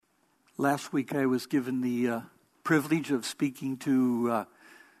Last week I was given the privilege of speaking to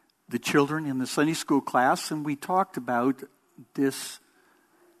the children in the Sunday school class, and we talked about this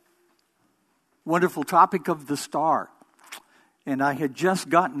wonderful topic of the star. And I had just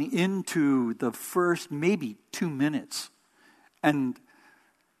gotten into the first maybe 2 minutes, and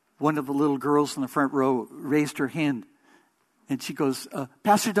one of the little girls in the front row raised her hand, and she goes,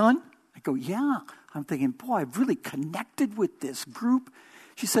 Pastor Don? I go, yeah. I'm thinking, boy, I've really connected with this group.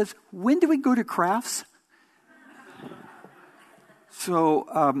 She says, when do we go to crafts?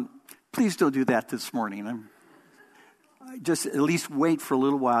 So please don't do that this morning. Just at least wait for a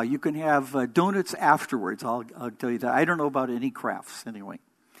little while. You can have donuts afterwards. I'll tell you that. I don't know about any crafts anyway.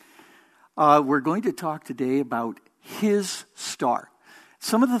 We're going to talk today about his star.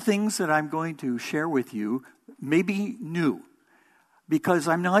 Some of the things that I'm going to share with you may be new, because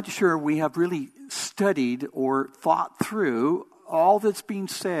I'm not sure we have really studied or thought through all that's being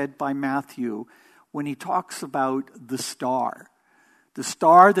said by Matthew when he talks about the star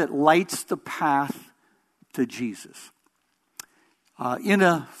that lights the path to Jesus. In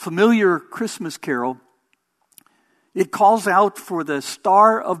a familiar Christmas carol, it calls out for the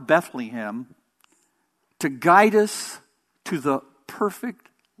Star of Bethlehem to guide us to the perfect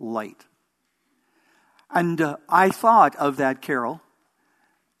light. And I thought of that carol,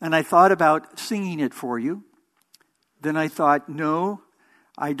 and I thought about singing it for you. Then I thought, no,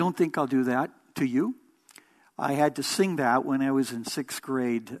 I don't think I'll do that to you. I had to sing that when I was in 6th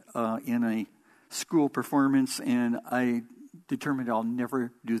grade in a school performance, and I determined I'll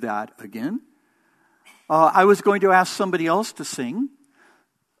never do that again. I was going to ask somebody else to sing.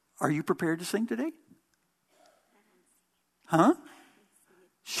 Are you prepared to sing today? Huh?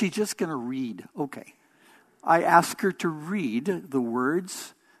 She's just going to read. Okay. I asked her to read the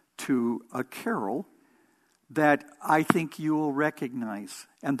words to a carol that I think you will recognize.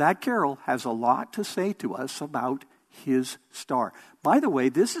 And that carol has a lot to say to us about his star. By the way,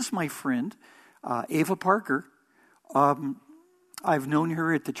 this is my friend, Ava Parker. I've known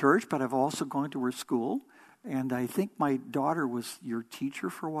her at the church, but I've also gone to her school. And I think my daughter was your teacher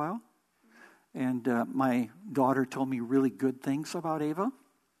for a while. And my daughter told me really good things about Ava.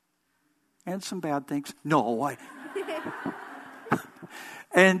 And some bad things. No,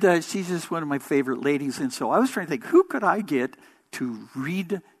 And she's just one of my favorite ladies. And so I was trying to think, who could I get to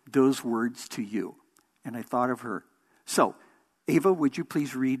read those words to you? And I thought of her. So, Ava, would you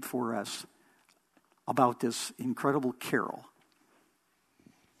please read for us about this incredible carol?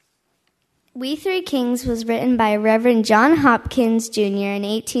 We Three Kings was written by Reverend John Hopkins Jr. in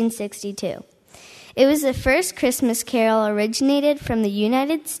 1862. It was the first Christmas carol originated from the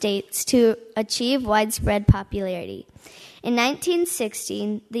United States to achieve widespread popularity. In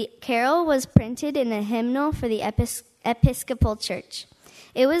 1916, the carol was printed in a hymnal for the Episcopal Church.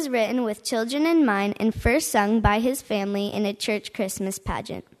 It was written with children in mind and first sung by his family in a church Christmas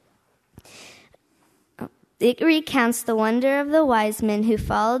pageant. It recounts the wonder of the wise men who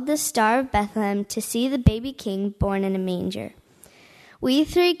followed the Star of Bethlehem to see the baby king born in a manger. We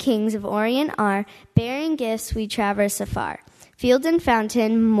 3 kings of Orient are, bearing gifts we traverse afar, field and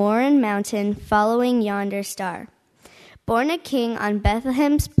fountain, moor and mountain, following yonder star. Born a king on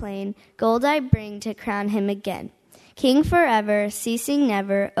Bethlehem's plain, gold I bring to crown him again. King forever, ceasing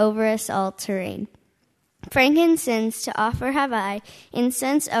never, over us all to reign. Frankincense to offer have I,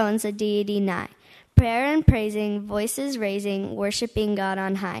 incense owns a deity nigh. Prayer and praising, voices raising, worshiping God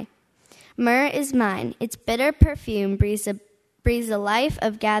on high. Myrrh is mine, its bitter perfume breathes a life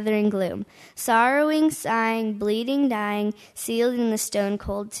of gathering gloom. Sorrowing, sighing, bleeding, dying, sealed in the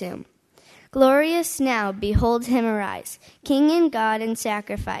stone-cold tomb. Glorious now, behold him arise, King and God in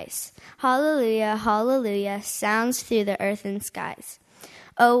sacrifice. Hallelujah, hallelujah, sounds through the earth and skies.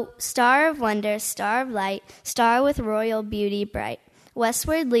 O star of wonder, star of light, star with royal beauty bright,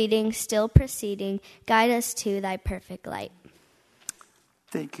 westward leading, still proceeding, guide us to thy perfect light.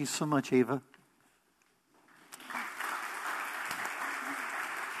 Thank you so much, Ava.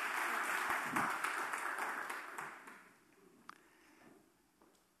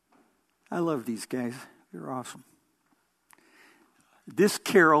 I love these guys. They're awesome. This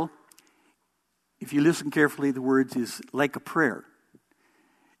carol, if you listen carefully, the words is like a prayer.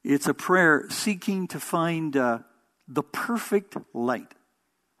 It's a prayer seeking to find the perfect light.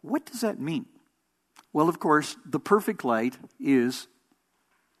 What does that mean? Well, of course, the perfect light is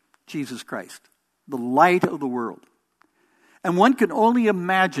Jesus Christ, the light of the world. And one can only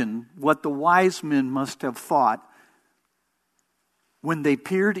imagine what the wise men must have thought when they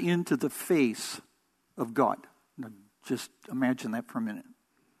peered into the face of God. Now, just imagine that for a minute.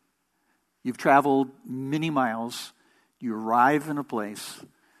 You've traveled many miles, you arrive in a place,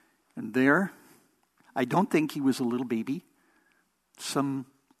 And there, I don't think he was a little baby. Sometime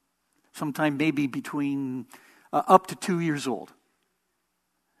maybe between up to 2 years old.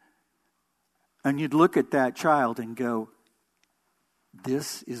 And you'd look at that child and go,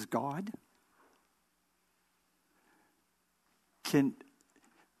 this is God?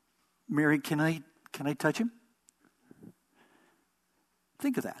 Mary, can I touch him?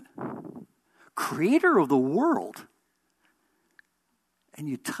 Think of that. Creator of the world. And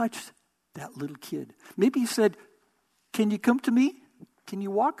you touch that little kid. Maybe he said, can you come to me? Can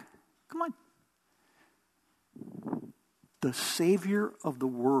you walk? Come on. The Savior of the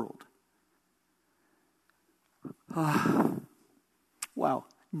world. Wow.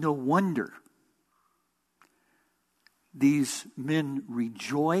 No wonder these men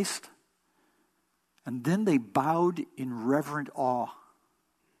rejoiced, and then they bowed in reverent awe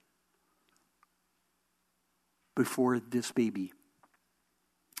before this baby.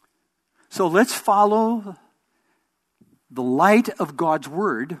 So let's follow the light of God's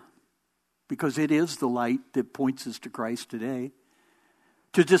Word, because it is the light that points us to Christ today,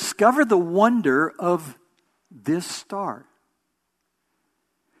 to discover the wonder of this star.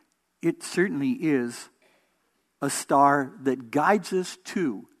 It certainly is a star that guides us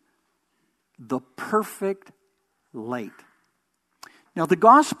to the perfect light. Now, the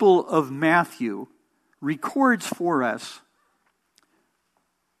Gospel of Matthew records for us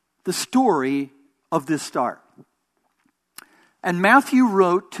the story of this star. And Matthew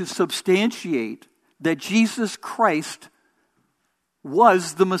wrote to substantiate that Jesus Christ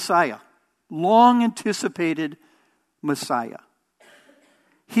was the Messiah, long anticipated Messiah.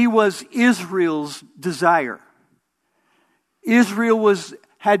 He was Israel's desire. Israel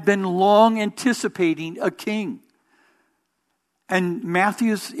had been long anticipating a king. And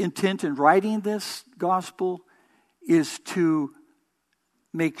Matthew's intent in writing this gospel is to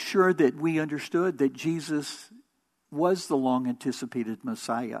make sure that we understood that Jesus was the long anticipated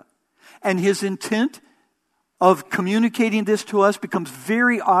Messiah. And his intent of communicating this to us becomes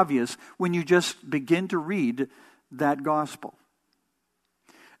very obvious when you just begin to read that gospel.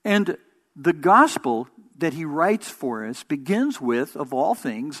 And the gospel that he writes for us begins with, of all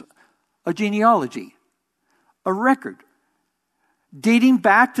things, a genealogy, a record, dating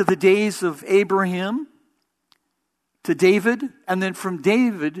back to the days of Abraham, to David, and then from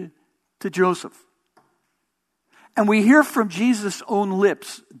David to Joseph. And we hear from Jesus' own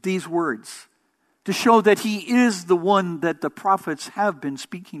lips these words to show that he is the one that the prophets have been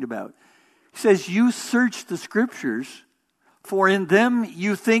speaking about. He says, you search the scriptures, for in them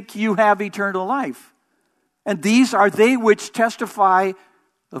you think you have eternal life. And these are they which testify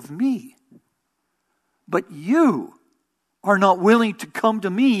of me. But you are not willing to come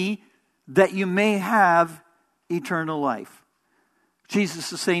to me that you may have eternal life.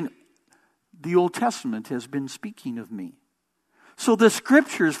 Jesus is saying, the Old Testament has been speaking of me. So the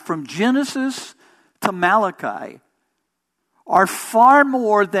scriptures from Genesis to Malachi are far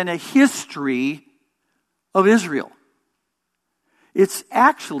more than a history of Israel. It's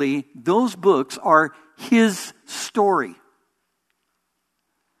actually, those books are his story.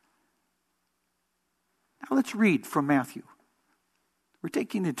 Now let's read from Matthew. We're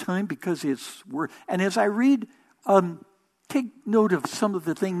taking the time because it's word. And as I read, take note of some of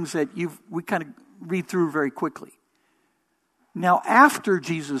the things that we kind of read through very quickly. Now, after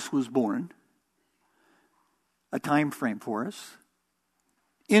Jesus was born, a time frame for us,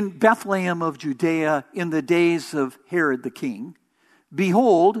 in Bethlehem of Judea in the days of Herod the king,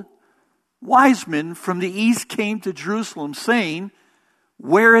 behold, wise men from the east came to Jerusalem, saying,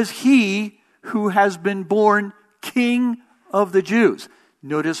 where is he who has been born King of the Jews?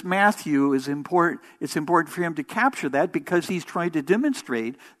 Notice Matthew is important. It's important for him to capture that because he's trying to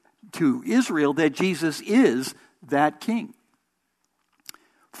demonstrate to Israel that Jesus is that king.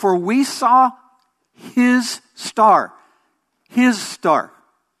 For we saw his star. His star.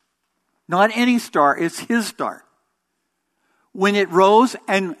 Not any star, it's his star. When it rose,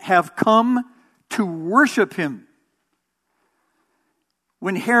 and have come to worship him.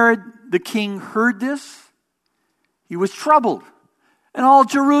 When Herod the king heard this, he was troubled, and all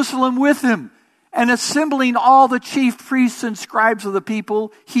Jerusalem with him. And assembling all the chief priests and scribes of the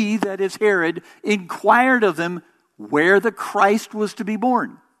people, he, that is Herod, inquired of them where the Christ was to be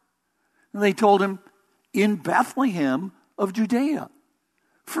born. And they told him, in Bethlehem of Judea.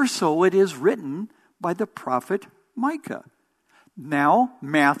 For so it is written by the prophet Micah. Now,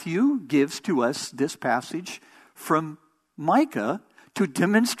 Matthew gives to us this passage from Micah to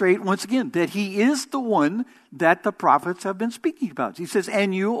demonstrate once again that he is the one that the prophets have been speaking about. He says,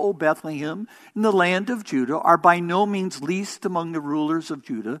 and you, O Bethlehem, in the land of Judah, are by no means least among the rulers of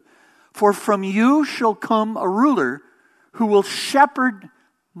Judah, For from you shall come a ruler who will shepherd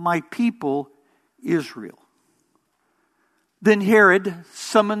my people Israel. Then Herod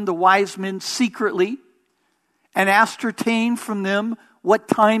summoned the wise men secretly and ascertained from them what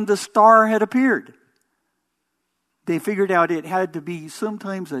time the star had appeared. They figured out it had to be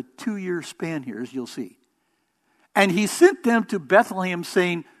sometimes a 2-year span here, as you'll see. And he sent them to Bethlehem,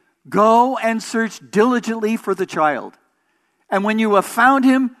 saying, "Go and search diligently for the child. And when you have found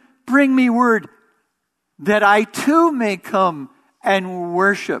him, bring me word that I too may come and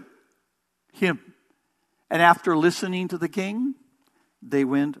worship him." And after listening to the king, they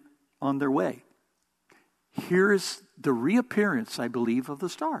went on their way. Here's the reappearance, I believe, of the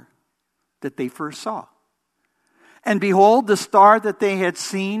star that they first saw. And behold, the star that they had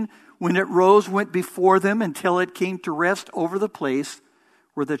seen when it rose went before them until it came to rest over the place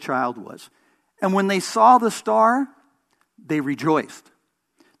where the child was. And when they saw the star, they rejoiced.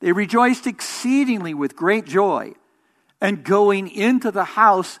 They rejoiced exceedingly with great joy. And going into the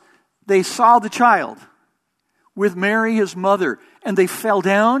house, they saw the child with Mary his mother. And they fell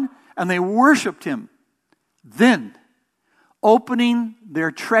down and they worshipped him. Then, opening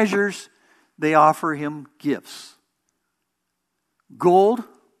their treasures, they offer him gifts: gold,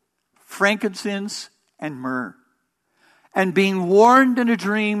 frankincense, and myrrh. And being warned in a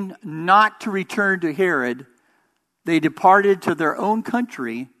dream not to return to Herod, they departed to their own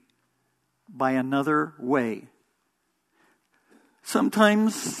country by another way.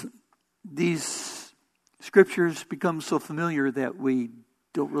 Sometimes these scriptures become so familiar that we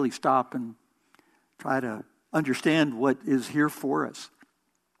don't really stop and try to understand what is here for us.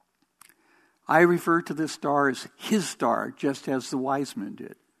 I refer to this star as his star, just as the wise men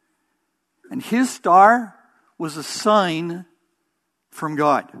did. And his star was a sign from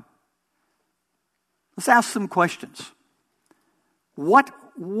God. Let's ask some questions. What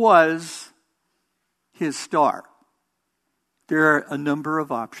was his star? There are a number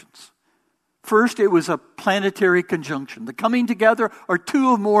of options. First, it was a planetary conjunction. The coming together are two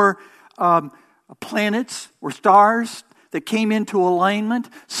or more planets or stars that came into alignment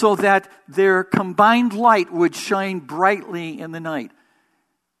so that their combined light would shine brightly in the night.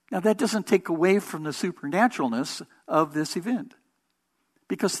 Now, that doesn't take away from the supernaturalness of this event.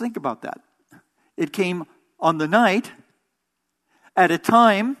 Because think about that. It came on the night at a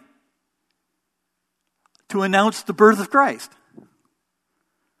time to announce the birth of Christ.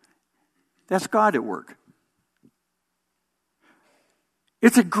 That's God at work.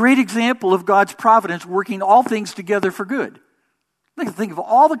 It's a great example of God's providence working all things together for good. Think of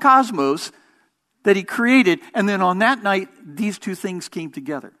all the cosmos that he created, and then on that night, these two things came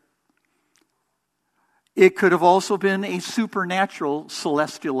together. It could have also been a supernatural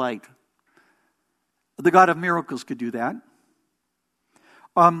celestial light. The God of miracles could do that.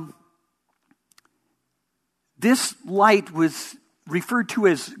 This light was referred to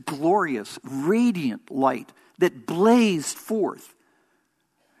as glorious, radiant light that blazed forth.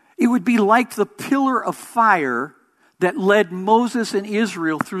 It would be like the pillar of fire that led Moses and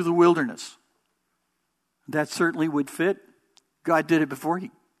Israel through the wilderness. That certainly would fit. God did it before,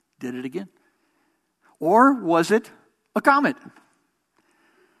 he did it again. Or was it a comet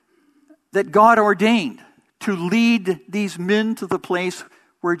that God ordained to lead these men to the place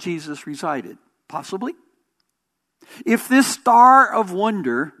where Jesus resided? Possibly. If this star of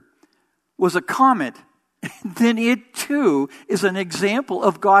wonder was a comet, then it too is an example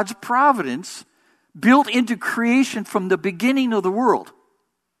of God's providence built into creation from the beginning of the world.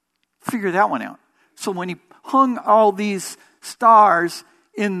 Figure that one out. So when he hung all these stars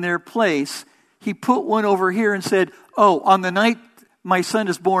in their place, he put one over here and said, "Oh, on the night my son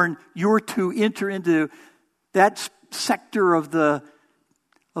is born, you're to enter into that sector of the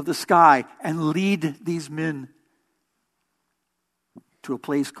sky and lead these men to a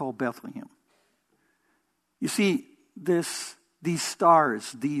place called Bethlehem." You see, these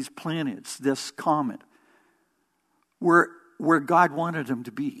stars, these planets, this comet, were where God wanted them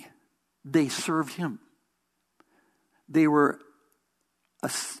to be. They served him. They were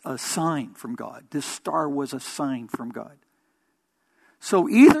a sign from God. This star was a sign from God. So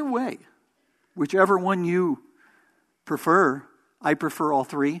either way, whichever one you prefer, I prefer all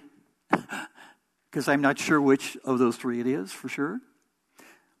three, because I'm not sure which of those three it is for sure.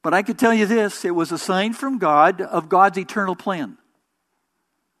 But I could tell you this, it was a sign from God of God's eternal plan.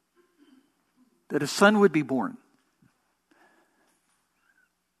 That a son would be born.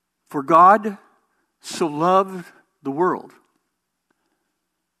 For God so loved the world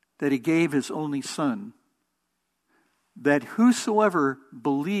that he gave his only son, that whosoever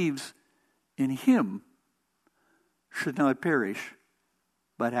believes in him should not perish,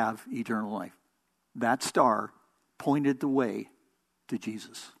 but have eternal life. That star pointed the way to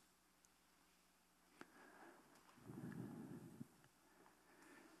Jesus.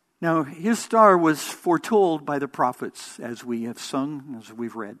 Now, his star was foretold by the prophets, as we have sung, as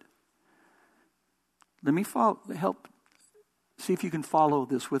we've read. Let me help see if you can follow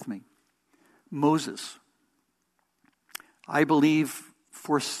this with me. Moses, I believe,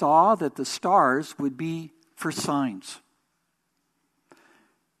 foresaw that the stars would be for signs.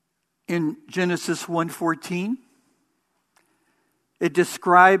 In Genesis 1:14, it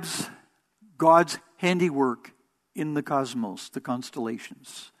describes God's handiwork in the cosmos, the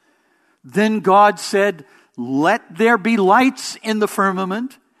constellations. Then God said, "Let there be lights in the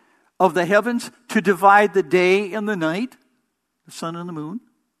firmament of the heavens to divide the day and the night, the sun and the moon.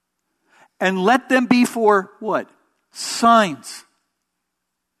 And let them be for" what? Signs.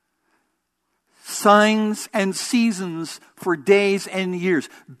 Signs and seasons for days and years.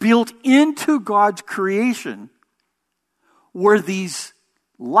 Built into God's creation were these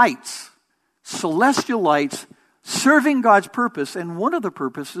lights, celestial lights, serving God's purpose. And one of the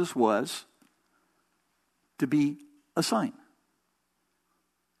purposes was to be a sign.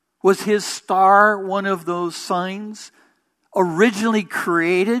 Was his star one of those signs originally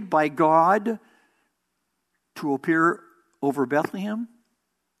created by God to appear over Bethlehem?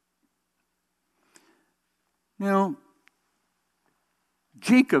 Now,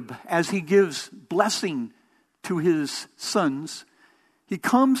 Jacob, as he gives blessing to his sons, he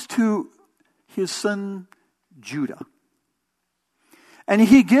comes to his son Judah. And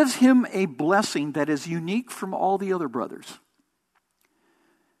he gives him a blessing that is unique from all the other brothers.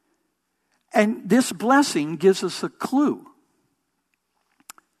 And this blessing gives us a clue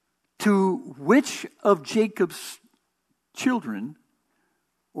to which of Jacob's children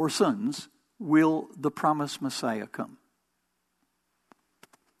or sons will the promised Messiah come.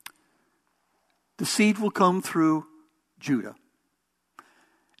 The seed will come through Judah.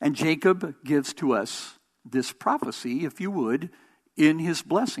 And Jacob gives to us this prophecy, if you would, in his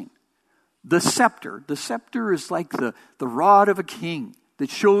blessing. The scepter. The scepter is like the rod of a king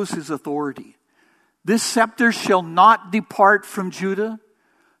that shows his authority. This scepter shall not depart from Judah,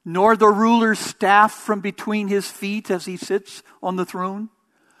 nor the ruler's staff from between his feet as he sits on the throne,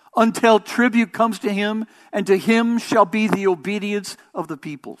 until tribute comes to him, and to him shall be the obedience of the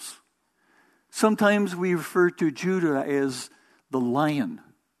peoples. Sometimes we refer to Judah as the lion.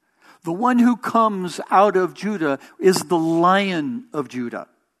 The one who comes out of Judah is the Lion of Judah.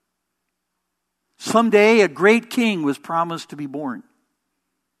 Someday a great king was promised to be born.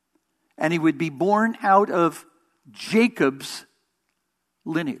 And he would be born out of Jacob's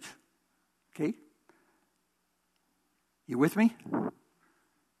lineage. Okay? You with me?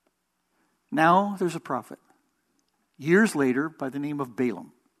 Now there's a prophet, years later, by the name of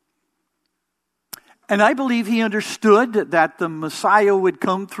Balaam. And I believe he understood that the Messiah would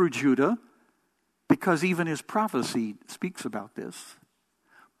come through Judah, because even his prophecy speaks about this.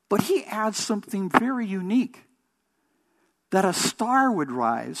 But he adds something very unique, that a star would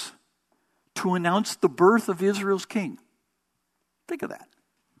rise to announce the birth of Israel's king. Think of that.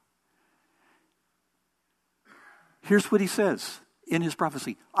 Here's what he says in his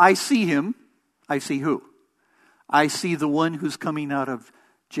prophecy. I see him. I see who? I see the one who's coming out of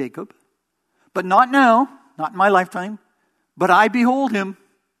Jacob. But not now, not in my lifetime. But I behold him.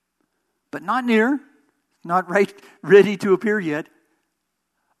 But not near, not right, ready to appear yet.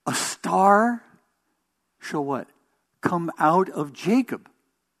 A star shall what? Come out of Jacob.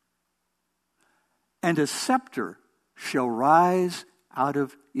 And a scepter shall rise out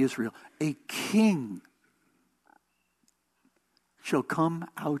of Israel. A king shall come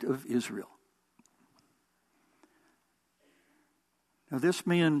out of Israel. Now this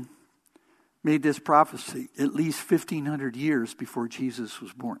man made this prophecy at least 1,500 years before Jesus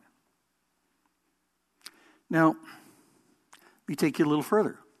was born. Now, let me take you a little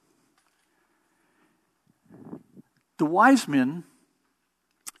further. The wise men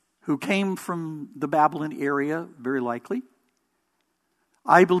who came from the Babylon area, very likely,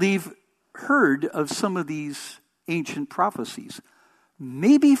 I believe, heard of some of these ancient prophecies.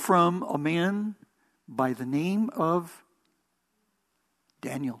 Maybe from a man by the name of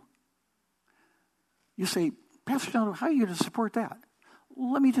Daniel. You say, Pastor John, how are you going to support that?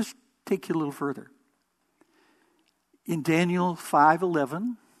 Let me just take you a little further. In Daniel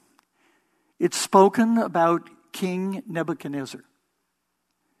 5:11, it's spoken about King Nebuchadnezzar.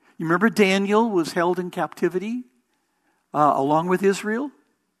 You remember Daniel was held in captivity along with Israel?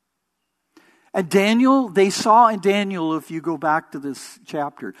 And Daniel, they saw in Daniel, if you go back to this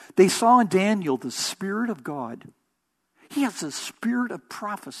chapter, they saw in Daniel the Spirit of God. He has the spirit of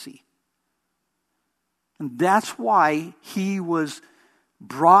prophecy. And that's why he was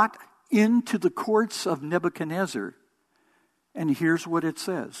brought into the courts of Nebuchadnezzar. And here's what it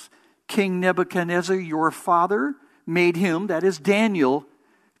says. King Nebuchadnezzar, your father, made him, that is Daniel,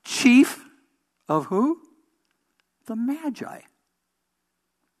 chief of who? The Magi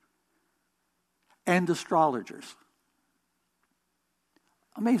and astrologers.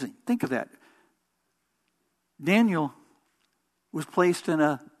 Amazing. Think of that. Daniel was placed in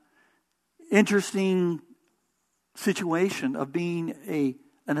an interesting situation of being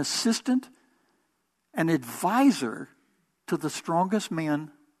an assistant, an advisor to the strongest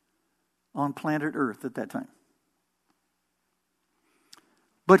man on planet Earth at that time.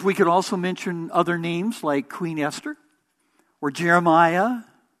 But we could also mention other names like Queen Esther, or Jeremiah,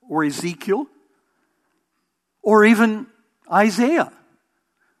 or Ezekiel, or even Isaiah,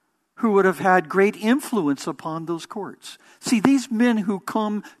 who would have had great influence upon those courts. See, these men who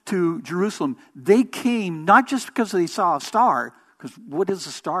come to Jerusalem, they came not just because they saw a star, because what is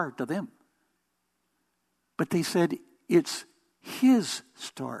a star to them? But they said, it's his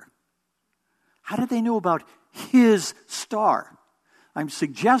star. How did they know about his star? I'm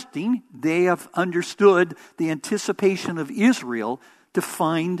suggesting they have understood the anticipation of Israel to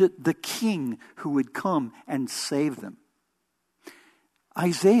find the king who would come and save them.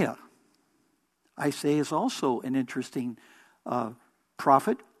 Isaiah is also an interesting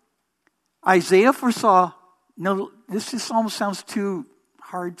prophet. Isaiah foresaw, no, this just almost sounds too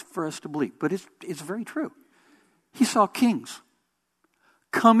hard for us to believe, but it's very true. He saw kings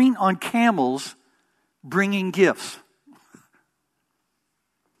coming on camels bringing gifts.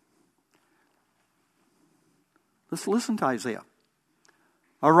 Let's listen to Isaiah.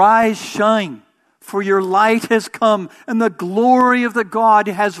 Arise, shine, for your light has come, and the glory of the God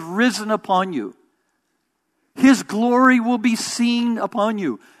has risen upon you. His glory will be seen upon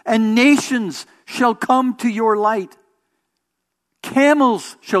you, and nations shall come to your light.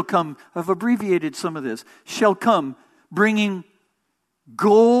 Camels shall come, I've abbreviated some of this, shall come, bringing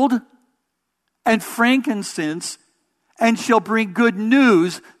gold and frankincense, and shall bring good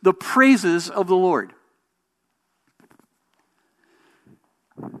news, the praises of the Lord.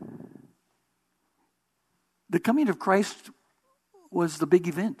 The coming of Christ was the big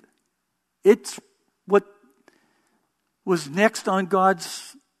event. It's what was next on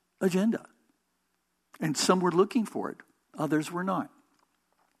God's agenda. And some were looking for it. Others were not.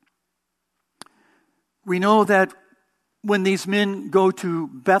 We know that when these men go to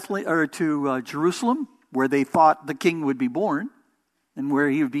Bethlehem or to Jerusalem, where they thought the king would be born, and where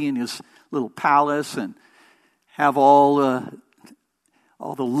he would be in his little palace and have all the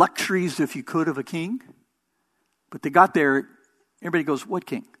luxuries, if you could, of a king. But they got there, everybody goes, what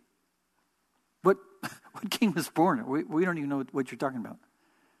king? What king was born? We don't even know what you're talking about.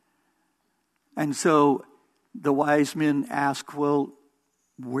 And so the wise men ask, well,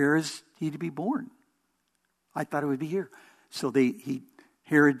 where is he to be born? I thought it would be here. So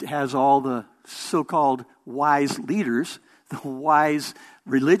Herod has all the so-called wise leaders, the wise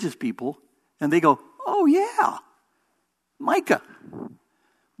religious people, and they go, oh yeah, Micah.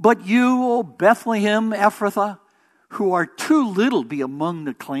 But you, O Bethlehem Ephrathah, who are too little to be among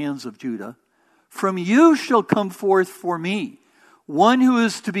the clans of Judah, from you shall come forth for me one who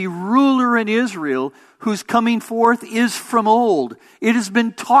is to be ruler in Israel, whose coming forth is from old. It has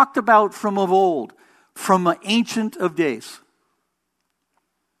been talked about from of old, from the ancient of days.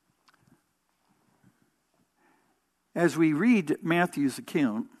 As we read Matthew's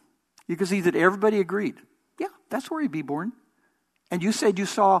account, you can see that everybody agreed. Yeah, that's where he'd be born. And you said you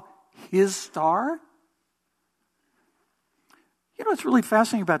saw his star? You know what's really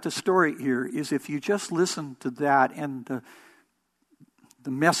fascinating about the story here is if you just listen to that and the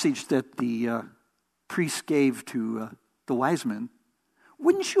message that the priest gave to the wise men,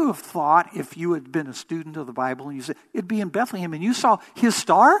 wouldn't you have thought if you had been a student of the Bible and you said, it'd be in Bethlehem and you saw his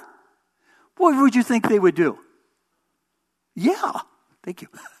star? What would you think they would do? Yeah, thank you.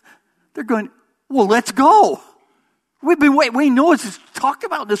 They're going, well, let's go. We know it's talked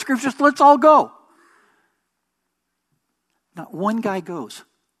about in the scriptures, let's all go. Not one guy goes.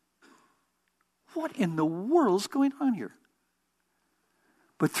 What in the world's going on here?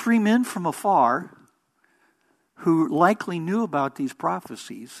 But three men from afar who likely knew about these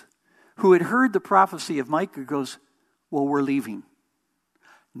prophecies, who had heard the prophecy of Micah goes, well, we're leaving.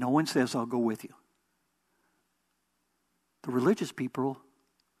 No one says, I'll go with you. The religious people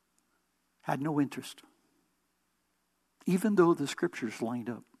had no interest. Even though the scriptures lined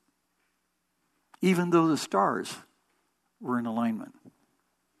up. Even though the stars were in alignment.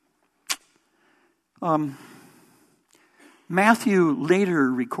 Matthew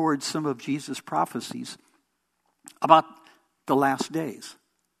later records some of Jesus' prophecies about the last days.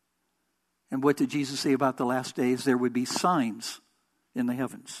 And what did Jesus say about the last days? There would be signs in the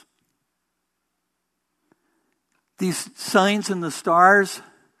heavens. These signs in the stars,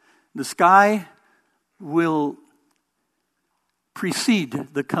 the sky, will precede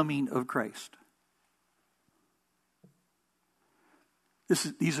the coming of Christ.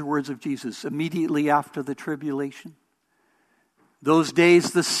 These are words of Jesus. Immediately after the tribulation, those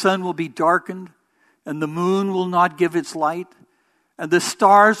days the sun will be darkened, and the moon will not give its light, and the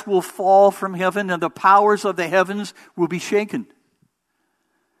stars will fall from heaven, and the powers of the heavens will be shaken.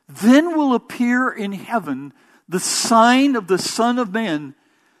 Then will appear in heaven the sign of the Son of Man.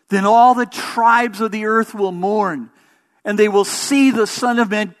 Then all the tribes of the earth will mourn, and they will see the Son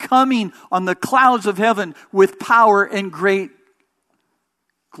of Man coming on the clouds of heaven with power and great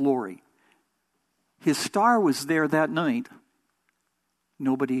glory. His star was there that night.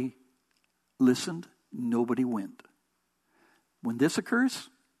 Nobody listened. Nobody went. When this occurs,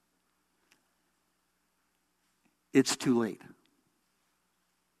 it's too late.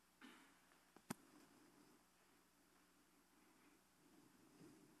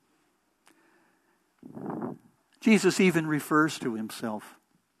 Jesus even refers to himself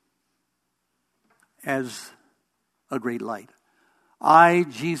as a great light. I,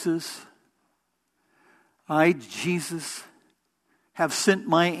 Jesus, have sent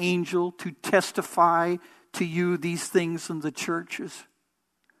my angel to testify to you these things in the churches.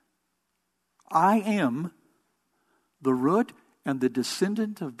 I am the root and the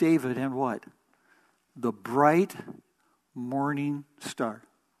descendant of David, and what? The bright morning star.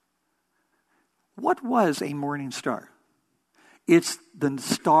 What was a morning star? It's the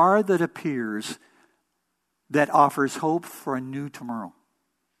star that appears that offers hope for a new tomorrow,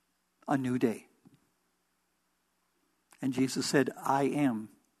 a new day. And Jesus said, I am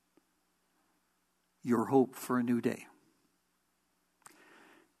your hope for a new day.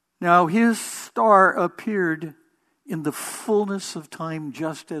 Now, his star appeared in the fullness of time,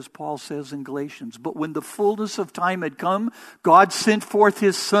 just as Paul says in Galatians. But when the fullness of time had come, God sent forth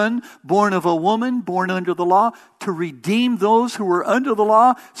his Son, born of a woman, born under the law, to redeem those who were under the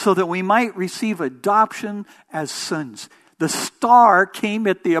law, so that we might receive adoption as sons. The star came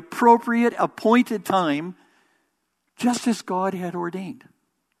at the appropriate, appointed time, just as God had ordained,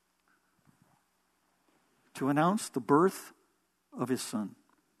 to announce the birth of his Son.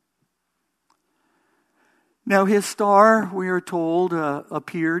 Now his star, we are told,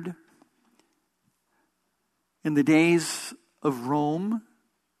 appeared in the days of Rome,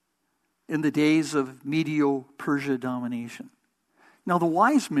 in the days of Medo-Persia domination. Now the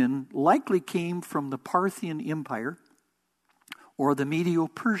wise men likely came from the Parthian Empire or the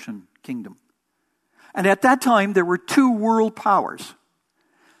Medo-Persian kingdom. And at that time there were two world powers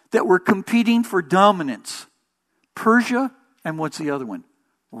that were competing for dominance. Persia, and what's the other one?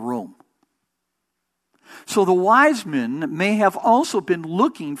 Rome. So the wise men may have also been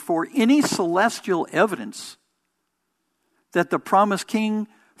looking for any celestial evidence that the promised king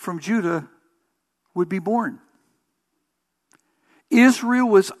from Judah would be born. Israel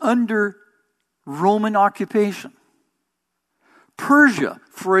was under Roman occupation. Persia,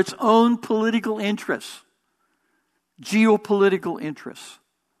 for its own political interests, geopolitical interests,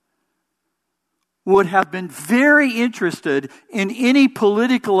 would have been very interested in any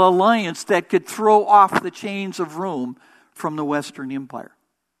political alliance that could throw off the chains of Rome from the Western Empire.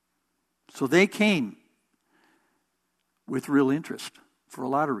 So they came with real interest for a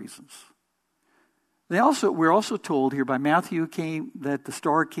lot of reasons. We're also told here by Matthew that the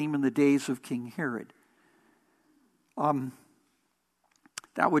star came in the days of King Herod.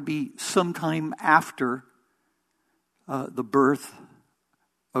 That would be sometime after the birth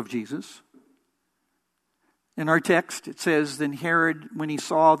of Jesus. In our text, it says, then Herod, when he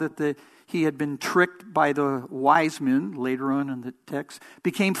saw that he had been tricked by the wise men, later on in the text,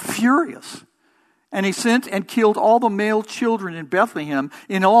 became furious. And he sent and killed all the male children in Bethlehem,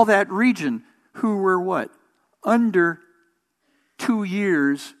 in all that region, who were what? Under 2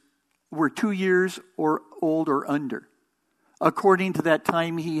 years, were 2 years or old or under, according to that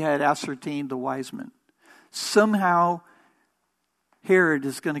time he had ascertained the wise men. Somehow, Herod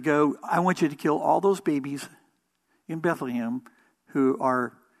is going to go, I want you to kill all those babies in Bethlehem who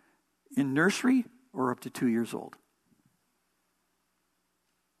are in nursery or up to 2 years old.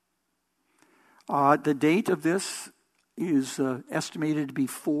 The date of this is estimated to be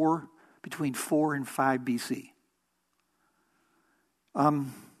between 4 and 5 BC.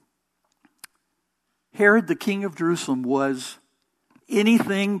 Herod, the king of Jerusalem, was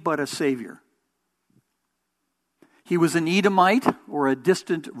anything but a savior. He was an Edomite, or a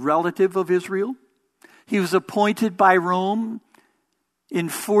distant relative of Israel. He was appointed by Rome in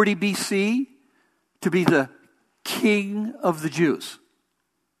 40 BC to be the king of the Jews.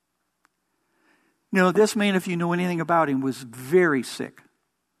 Now, this man, if you know anything about him, was very sick.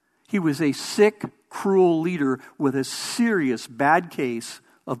 He was a sick, cruel leader with a serious bad case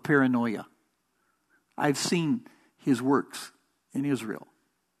of paranoia. I've seen his works in Israel.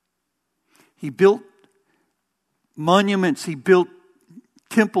 He built monuments, he built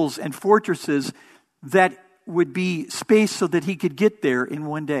temples and fortresses that would be spaced so that he could get there in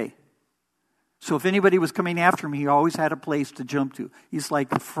one day. So if anybody was coming after him, he always had a place to jump to. He's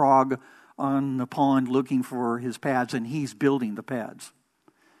like a frog on the pond looking for his pads, and he's building the pads.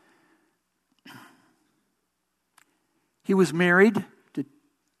 He was married to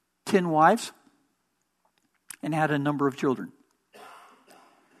 10 wives and had a number of children.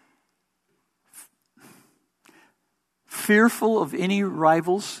 Fearful of any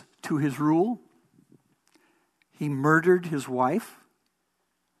rivals to his rule, he murdered his wife,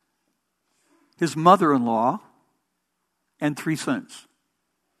 his mother-in-law, and 3 sons.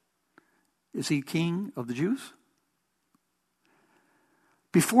 Is he king of the Jews?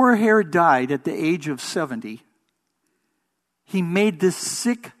 Before Herod died at the age of 70, he made this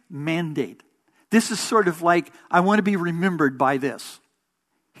sick mandate. This is sort of like, I want to be remembered by this.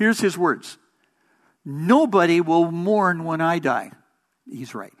 Here's his words. Nobody will mourn when I die.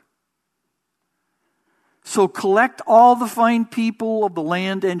 He's right. So collect all the fine people of the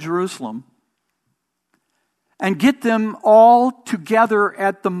land and Jerusalem and get them all together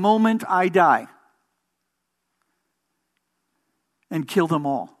at the moment I die and kill them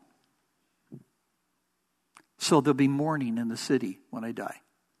all. So there'll be mourning in the city when I die.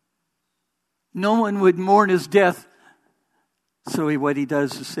 No one would mourn his death. So what he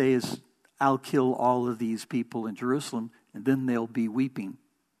does is say is, I'll kill all of these people in Jerusalem, and then they'll be weeping.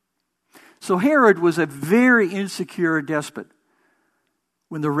 So Herod was a very insecure despot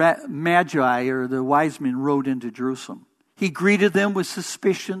when the Magi, or the wise men, rode into Jerusalem. He greeted them with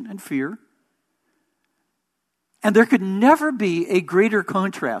suspicion and fear. And there could never be a greater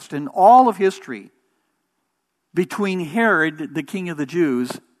contrast in all of history between Herod, the king of the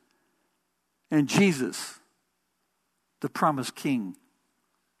Jews, and Jesus, the promised king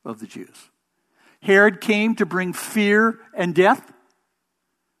of the Jews. Herod came to bring fear and death,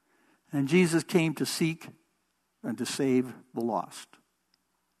 and Jesus came to seek and to save the lost.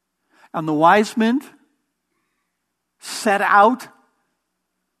 And the wise men set out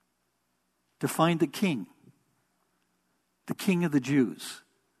to find the king of the Jews,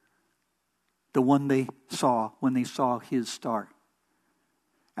 the one they saw when they saw his star.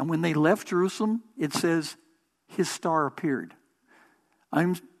 And when they left Jerusalem, it says his star appeared.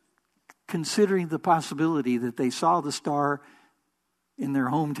 I'm considering the possibility that they saw the star in their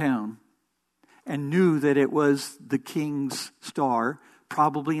hometown and knew that it was the king's star,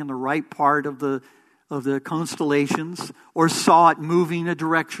 probably in the right part of the constellations, or saw it moving a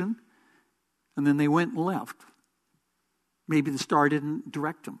direction, and then they went and left. Maybe the star didn't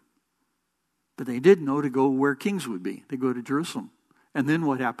direct them, but they did know to go where kings would be. They go to Jerusalem. And then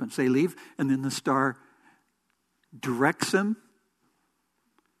what happens? They leave, and then the star directs them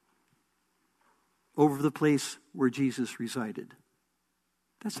over the place where Jesus resided.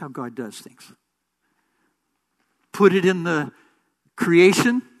 That's how God does things. Put it in the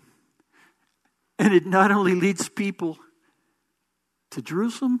creation, and it not only leads people to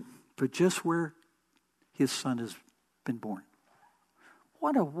Jerusalem, but just where his son has been born.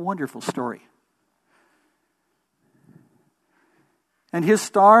 What a wonderful story. And his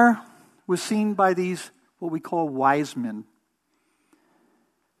star was seen by these, what we call wise men.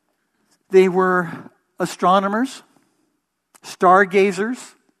 They were astronomers, stargazers,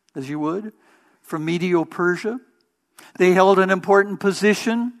 as you would, from Medo-Persia. They held an important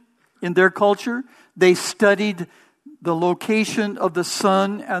position in their culture. They studied the location of the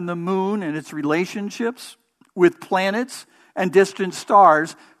sun and the moon and its relationships with planets and distant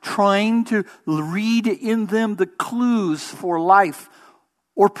stars, trying to read in them the clues for life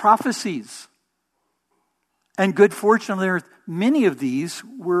or prophecies. And good fortune on the earth, many of these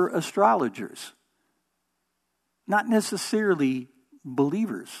were astrologers. Not necessarily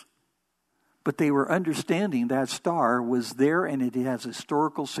believers, but they were understanding that star was there and it has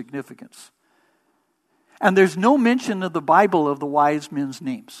historical significance. And there's no mention of the Bible of the wise men's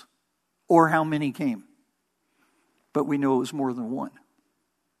names or how many came. But we know it was more than one.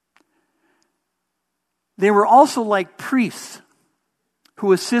 They were also like priests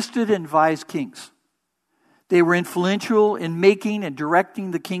who assisted and advised kings. They were influential in making and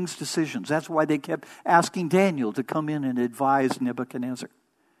directing the king's decisions. That's why they kept asking Daniel to come in and advise Nebuchadnezzar.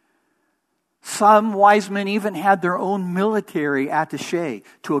 Some wise men even had their own military attaché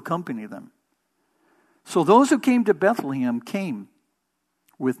to accompany them. So those who came to Bethlehem came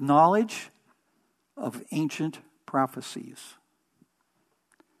with knowledge of ancient prophecies.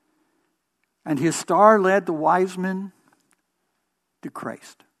 And his star led the wise men to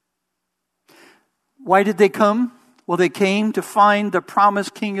Christ. Why did they come? Well, they came to find the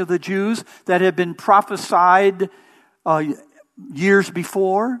promised king of the Jews that had been prophesied years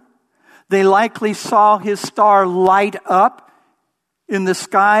before. They likely saw his star light up in the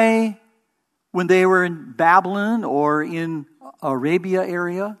sky when they were in Babylon or in Arabia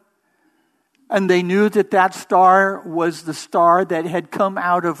area. And they knew that that star was the star that had come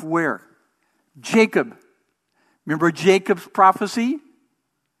out of where? Jacob. Remember Jacob's prophecy?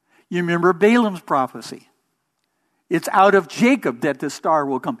 You remember Balaam's prophecy. It's out of Jacob that the star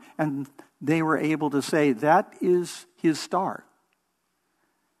will come. And they were able to say, that is his star.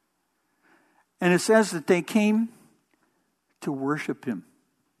 And it says that they came to worship him.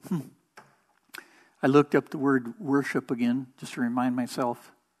 I looked up the word worship again, just to remind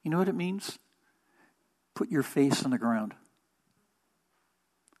myself. You know what it means? Put your face on the ground.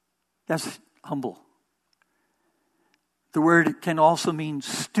 That's humble. The word can also mean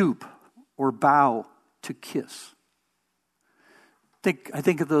stoop or bow to kiss. I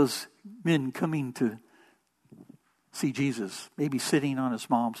think of those men coming to see Jesus, maybe sitting on his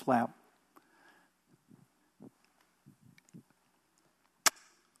mom's lap.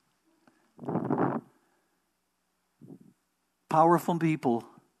 Powerful people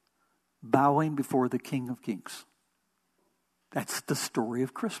bowing before the King of Kings. That's the story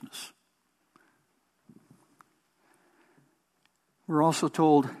of Christmas. We're also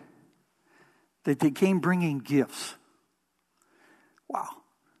told that they came bringing gifts. Wow.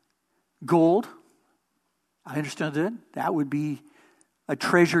 Gold, I understand that. That would be a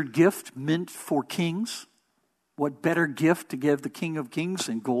treasured gift meant for kings. What better gift to give the King of Kings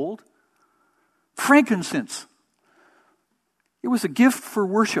than gold? Frankincense. It was a gift for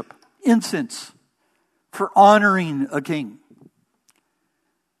worship. Incense. For honoring a king.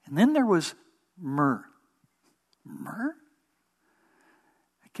 And then there was myrrh. Myrrh?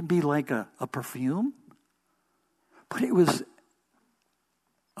 It can be like a perfume. But it was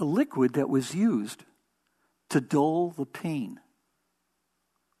a liquid that was used to dull the pain.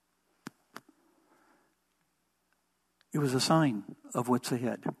 It was a sign of what's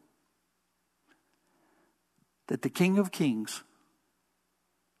ahead. That the King of Kings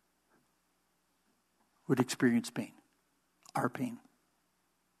would experience pain. Our pain.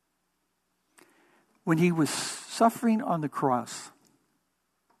 When he was suffering on the cross,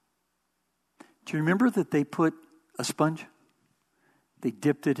 do you remember that they put a sponge? They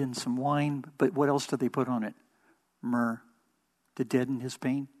dipped it in some wine, but what else did they put on it? Myrrh, to deaden his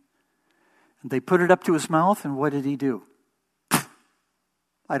pain. And they put it up to his mouth, and what did he do?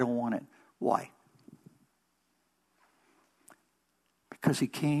 I don't want it. Why? Because he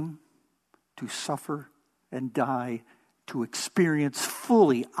came to suffer and die to experience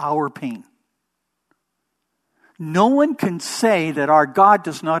fully our pain. No one can say that our God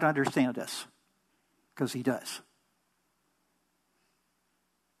does not understand us, because he does.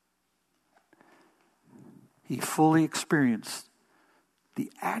 He fully experienced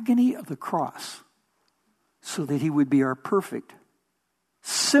the agony of the cross so that he would be our perfect,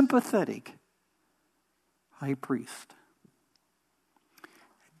 sympathetic high priest.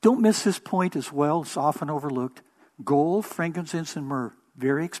 Don't miss this point as well. It's often overlooked. Gold, frankincense, and myrrh,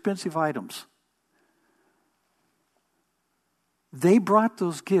 very expensive items. They brought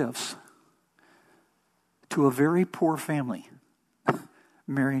those gifts to a very poor family,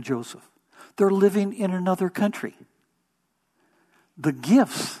 Mary and Joseph. They're living in another country. The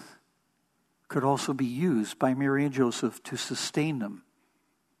gifts could also be used by Mary and Joseph to sustain them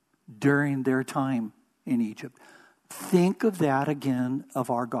during their time in Egypt. Think of that again of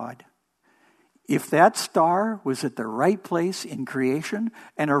our God. If that star was at the right place in creation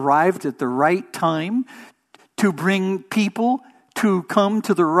and arrived at the right time to bring people to come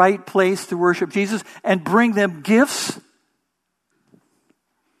to the right place to worship Jesus and bring them gifts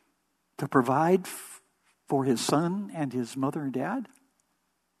to provide for his son and his mother and dad?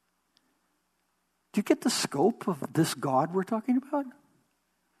 Do you get the scope of this God we're talking about?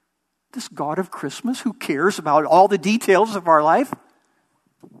 This God of Christmas who cares about all the details of our life?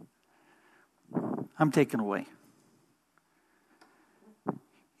 I'm taken away.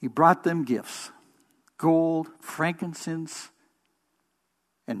 He brought them gifts. Gold, frankincense,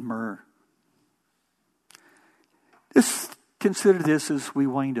 and myrrh. Just consider this as we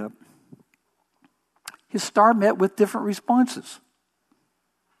wind up. His star met with different responses.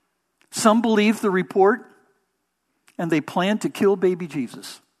 Some believed the report, and they planned to kill baby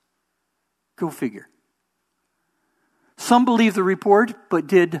Jesus. Go figure. Some believed the report, but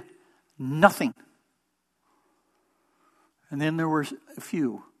did nothing. And then there were a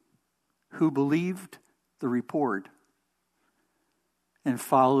few who believed the report and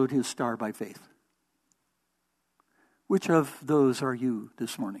followed his star by faith. Which of those are you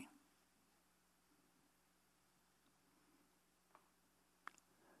this morning?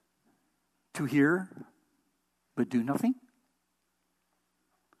 To hear, but do nothing?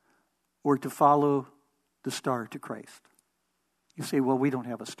 Or to follow the star to Christ? You say, well, we don't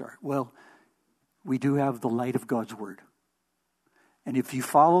have a star. Well, we do have the light of God's Word. And if you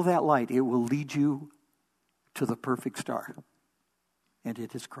follow that light, it will lead you to the perfect star. And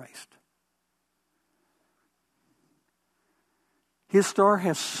it is Christ. His star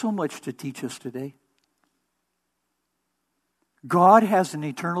has so much to teach us today. God has an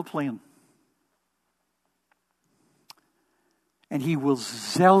eternal plan. And He will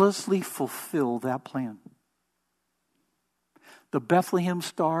zealously fulfill that plan. The Bethlehem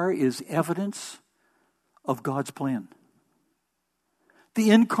star is evidence of God's plan.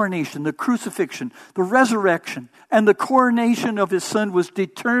 The incarnation, the crucifixion, the resurrection, and the coronation of His Son was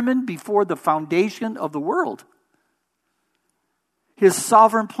determined before the foundation of the world. His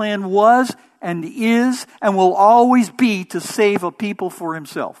sovereign plan was and is and will always be to save a people for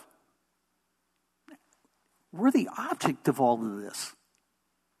Himself. We're the object of all of this.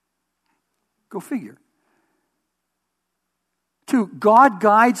 Go figure. 2, God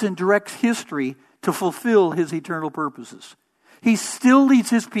guides and directs history to fulfill His eternal purposes. He still leads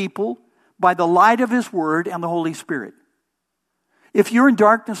His people by the light of His Word and the Holy Spirit. If you're in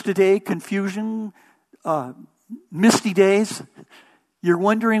darkness today, confusion, misty days, you're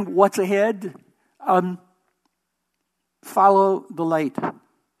wondering what's ahead, follow the light. And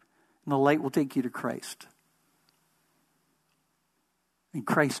the light will take you to Christ. And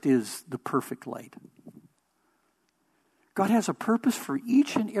Christ is the perfect light. God has a purpose for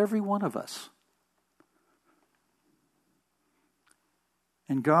each and every one of us.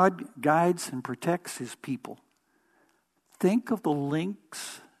 And God guides and protects His people. Think of the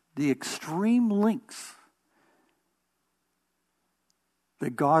lengths, the extreme lengths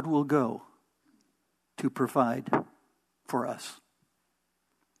that God will go to provide for us.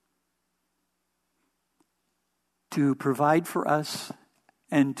 To provide for us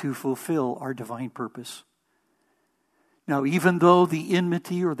and to fulfill our divine purpose. Now, even though the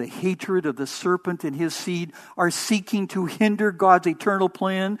enmity or the hatred of the serpent and his seed are seeking to hinder God's eternal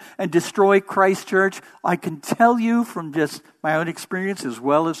plan and destroy Christ's church, I can tell you from just my own experience as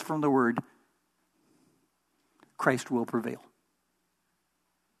well as from the Word, Christ will prevail.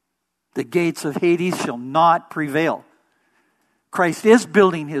 The gates of Hades shall not prevail. Christ is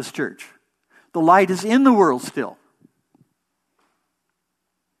building His church. The light is in the world still.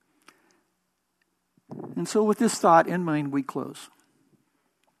 And so with this thought in mind, we close.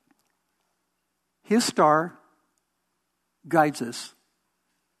 His star guides us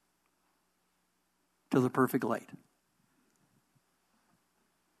to the perfect light.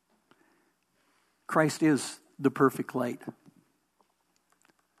 Christ is the perfect light.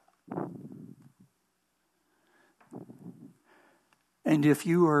 And if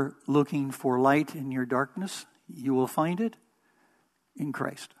you are looking for light in your darkness, you will find it in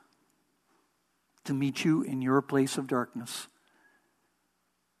Christ. To meet you in your place of darkness.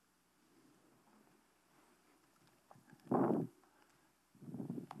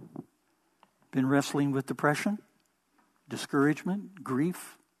 Been wrestling with depression, discouragement,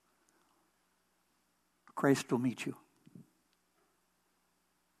 grief? Christ will meet you.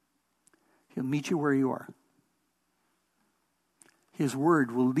 He'll meet you where you are. His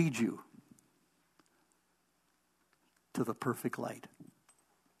Word will lead you to the perfect light.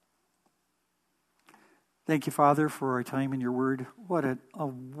 Thank you, Father, for our time in your Word. What a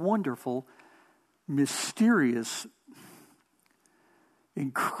wonderful, mysterious,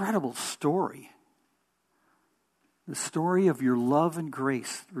 incredible story. The story of your love and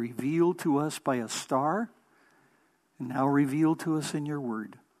grace revealed to us by a star and now revealed to us in your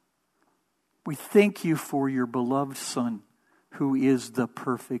Word. We thank you for your beloved Son, who is the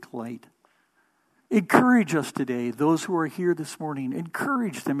perfect light. Encourage us today, those who are here this morning.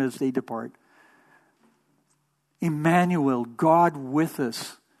 Encourage them as they depart. Emmanuel, God with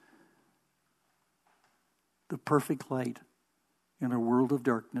us, the perfect light in a world of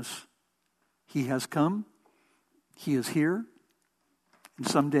darkness. He has come, He is here, and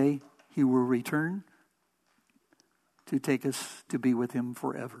someday He will return to take us to be with him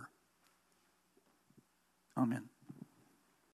forever. Amen.